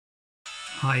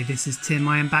Hi, this is Tim.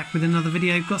 I am back with another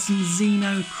video. Got some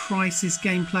XenoCrisis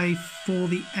gameplay for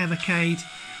the Evercade.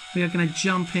 We are going to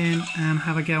jump in and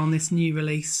have a go on this new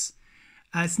release.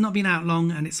 It's not been out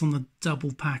long and it's on the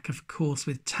double pack, of course,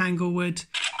 with Tanglewood.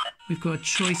 We've got a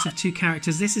choice of two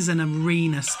characters. This is an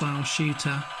arena style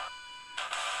shooter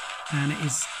and it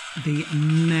is the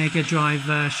Mega Drive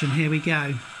version. Here we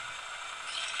go.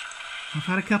 I've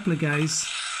had a couple of goes.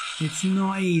 It's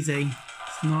not easy.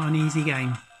 It's not an easy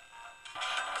game.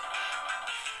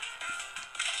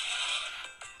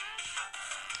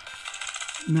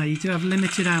 No, you do have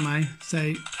limited ammo, so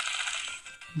you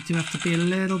do have to be a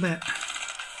little bit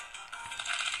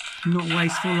not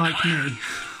wasteful like me.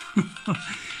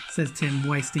 Says Tim,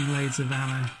 wasting loads of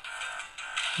ammo.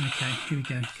 Okay, here we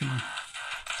go, come on.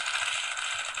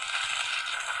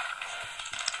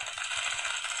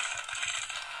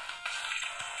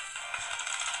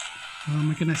 Oh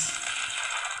my goodness.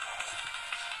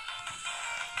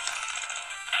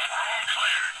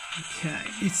 Okay,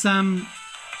 it's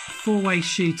four-way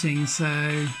shooting, so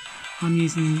I'm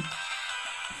using...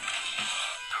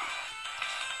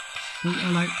 Oh,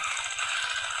 hello.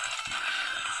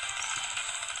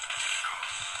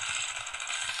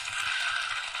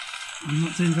 I'm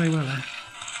not doing very well there.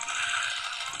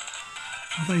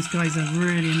 Oh, those guys are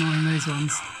really annoying, those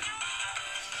ones.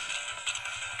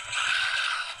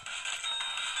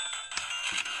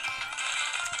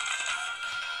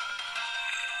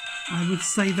 I would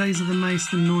say those are the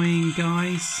most annoying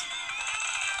guys.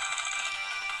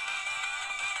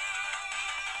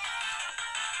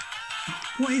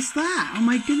 What is that? Oh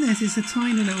my goodness, it's a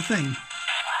tiny little thing.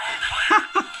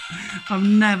 I've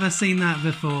never seen that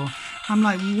before. I'm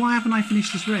like, why haven't I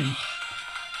finished this room?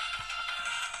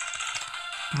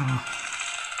 Oh.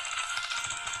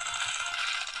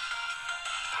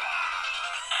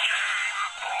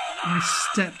 I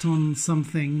stepped on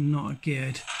something not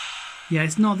good. Yeah,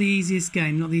 it's not the easiest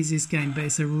game, but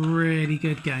it's a really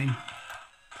good game.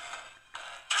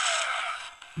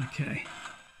 Okay.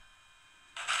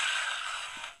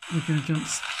 We're going to jump.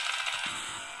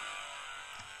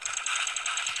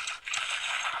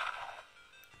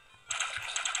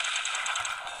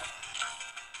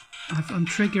 I'm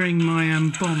triggering my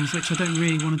bombs, which I don't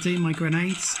really want to do, my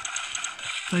grenades.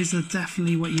 Those are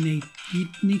definitely what you need. You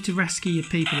need to rescue your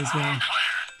people as well.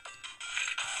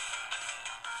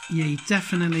 Yeah, you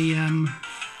definitely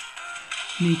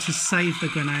need to save the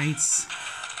grenades.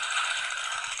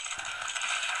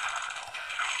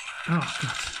 Oh,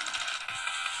 God.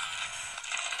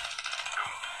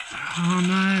 Oh,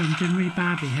 no, I'm doing really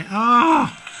badly here. Oh!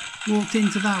 Walked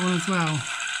into that one as well.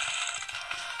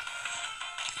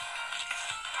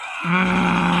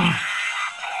 Ah!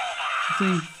 I'm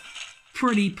doing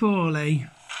pretty poorly.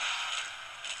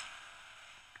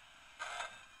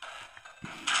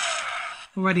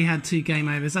 Already had 2 game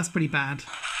overs, that's pretty bad.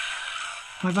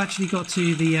 I've actually got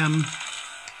to the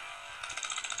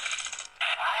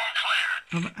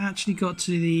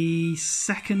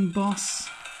second boss.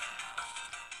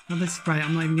 At this rate,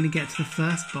 I'm not even going to get to the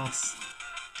first boss.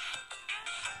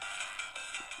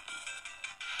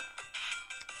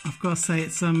 I've got to say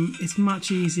it's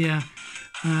much easier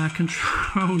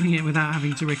controlling it without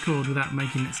having to record, without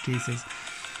making excuses.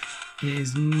 It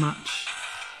is much.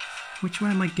 Which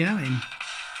way am I going?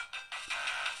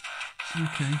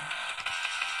 Okay.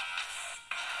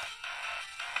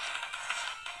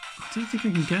 I don't think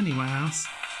I can go anywhere else.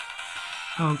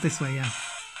 Oh, this way, yeah.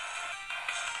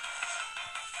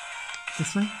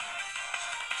 This way?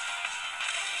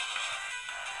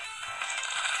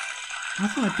 I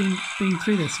thought I'd been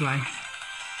through this way.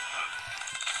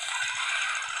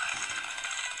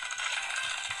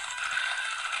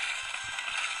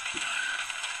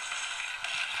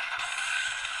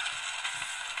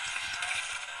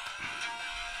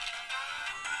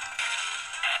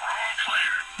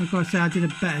 I've got to say I did a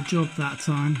better job that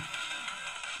time.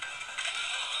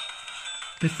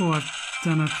 Before I've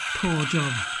done a poor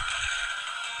job.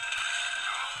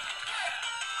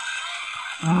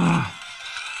 Ah.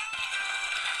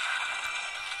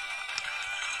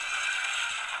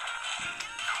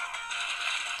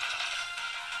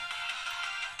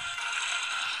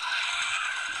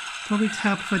 Probably to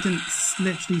help if I didn't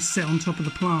literally sit on top of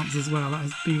the plants as well. That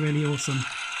would be really awesome.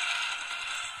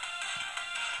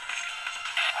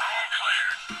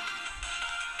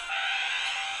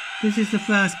 This is the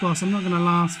first boss. I'm not going to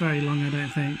last very long, I don't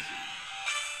think.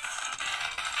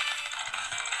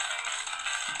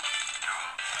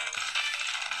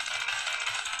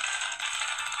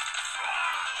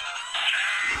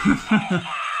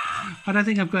 I don't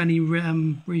think I've got any.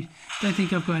 Don't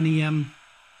think I've got any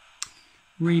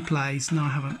replays. No, I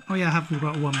haven't. Oh yeah, I have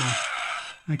got one more.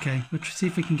 Okay, we'll see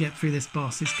if we can get through this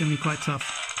boss. It's going to be quite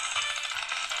tough.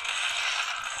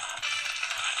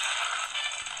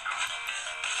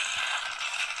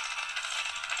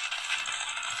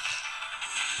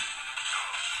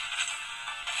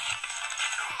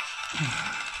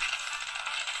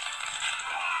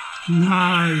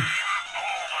 No,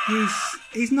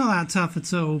 he's not that tough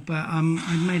at all, but I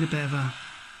made a bit of a...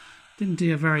 didn't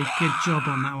do a very good job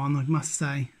on that one, I must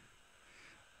say.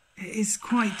 It is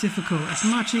quite difficult. It's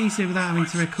much easier without having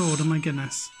to record, oh my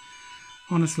goodness.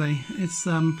 Honestly, it's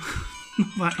not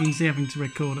that easy having to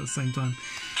record at the same time.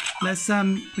 Let's, we're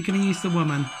going to use the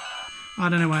woman. I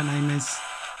don't know what her name is.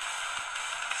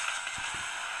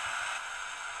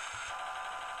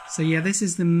 So yeah, this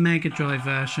is the Mega Drive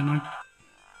version.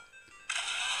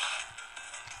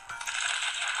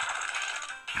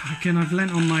 Again, I've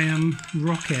lent on my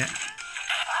rocket.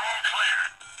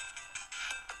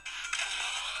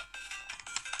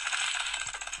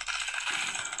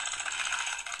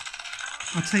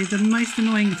 I'll tell you, the most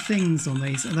annoying things on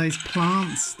these are those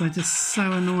plants. They're just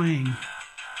so annoying.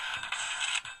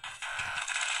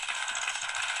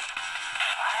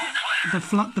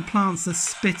 The plants that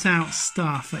spit out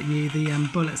stuff at you, the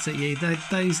bullets at you,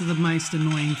 those are the most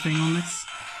annoying thing on this.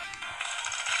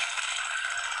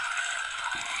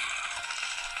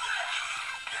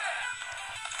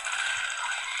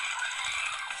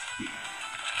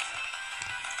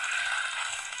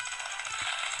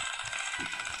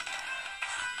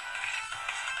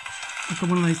 I've got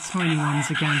one of those tiny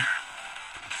ones again.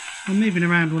 I'm moving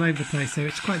around all over the place, so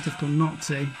it's quite difficult not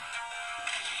to.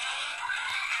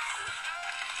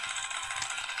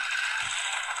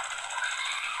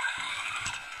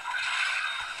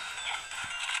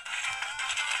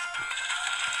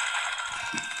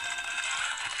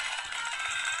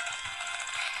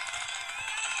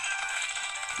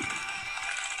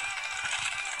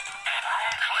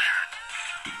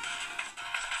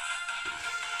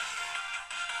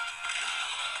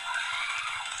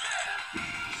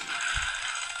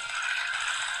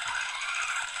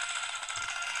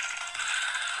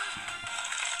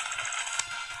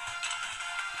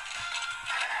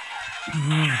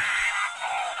 Oh,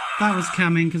 that was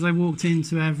coming because I walked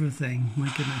into everything.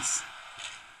 My goodness.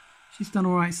 She's done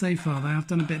alright so far though. I've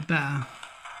done a bit better.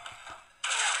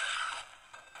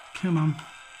 Come on.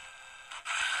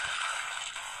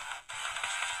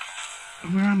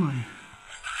 Where am I?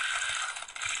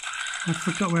 I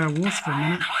forgot where I was for a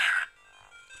minute.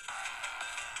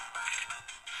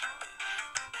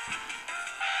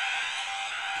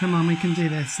 Come on, we can do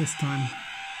this time.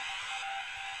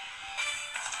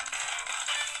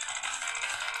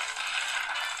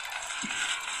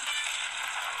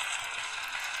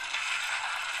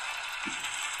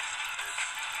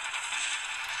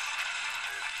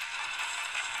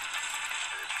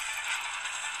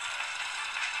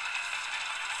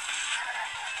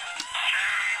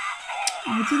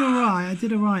 I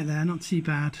did alright there, not too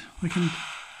bad. I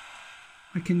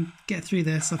can get through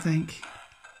this, I think.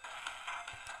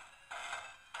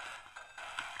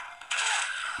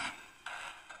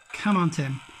 Come on,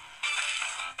 Tim.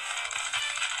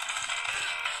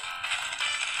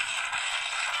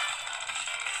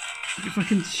 If I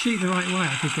can shoot the right way,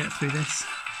 I could get through this.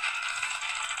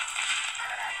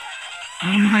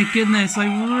 Oh my goodness, I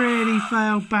really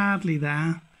failed badly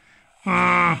there.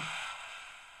 Ah!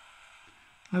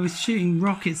 I was shooting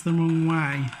rockets the wrong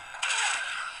way.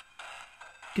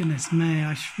 Goodness me,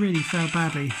 I really failed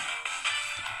badly.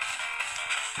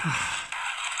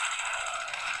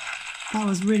 That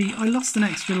was really... I lost an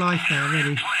extra life there,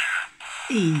 really.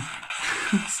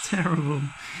 That's terrible.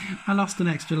 I lost an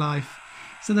extra life.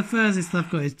 So the furthest I've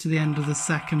got is to the end of the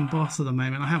second boss at the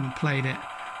moment. I haven't played it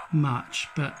much,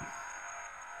 but...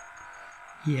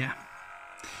 yeah.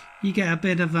 You get a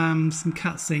bit of some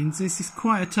cutscenes. This is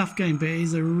quite a tough game, but it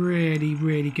is a really,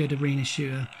 really good arena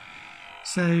shooter.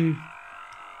 So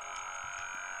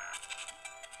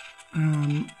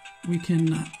we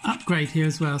can upgrade here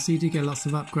as well. So you do get lots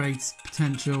of upgrades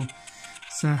potential.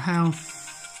 So health.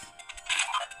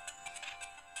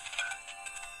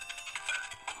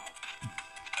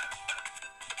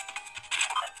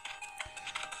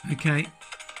 Okay.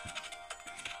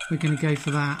 We're going to go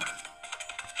for that.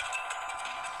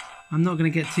 I'm not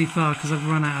going to get too far because I've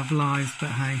run out of lives, but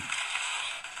hey.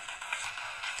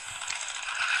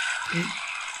 It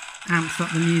amps up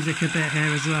the music a bit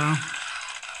here as well.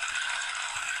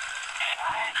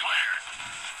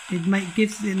 It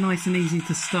gives it nice and easy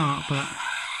to start, but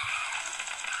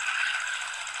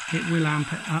it will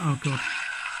amp it. Oh god.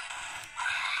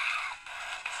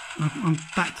 I'm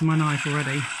back to my knife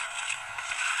already.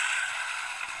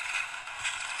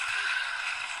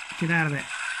 Get out of it.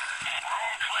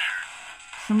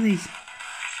 some of these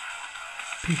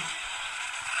people.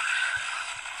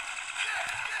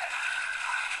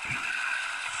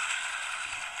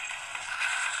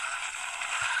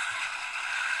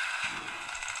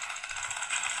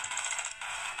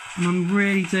 And I'm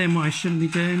really doing what I shouldn't be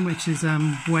doing, which is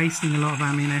wasting a lot of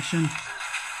ammunition.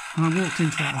 And I walked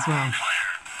into that as well.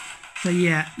 So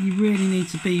yeah, you really need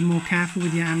to be more careful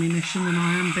with your ammunition than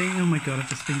I am being. Oh my god, I've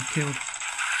just been killed.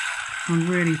 I'm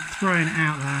really throwing it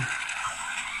out there.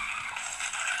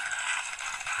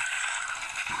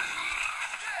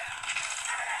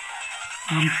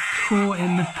 I'm caught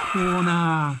in the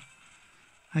corner.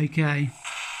 Okay.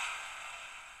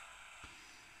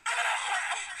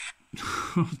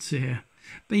 Oh dear.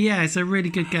 But yeah, it's a really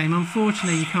good game.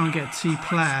 Unfortunately, you can't get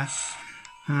 2-player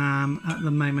at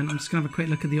the moment. I'm just going to have a quick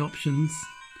look at the options.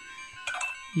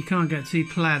 You can't get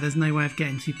 2-player. There's no way of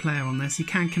getting 2-player on this. You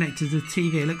can connect to the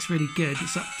TV. It looks really good.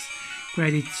 It's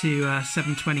upgraded to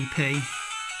 720p.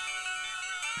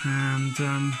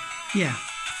 And yeah,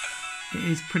 it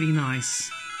is pretty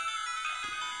nice.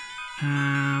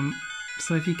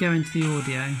 So if you go into the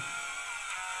audio,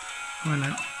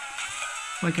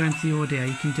 if I go into the audio,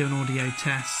 you can do an audio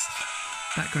test,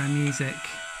 background music,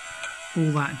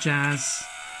 all that jazz.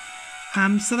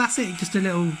 So that's it, just a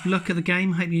little look at the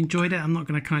game. Hope you enjoyed it. I'm not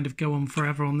going to kind of go on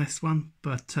forever on this one,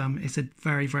 but it's a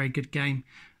very, very good game.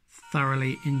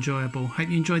 Thoroughly enjoyable. Hope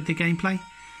you enjoyed the gameplay,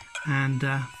 and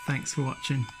thanks for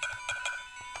watching.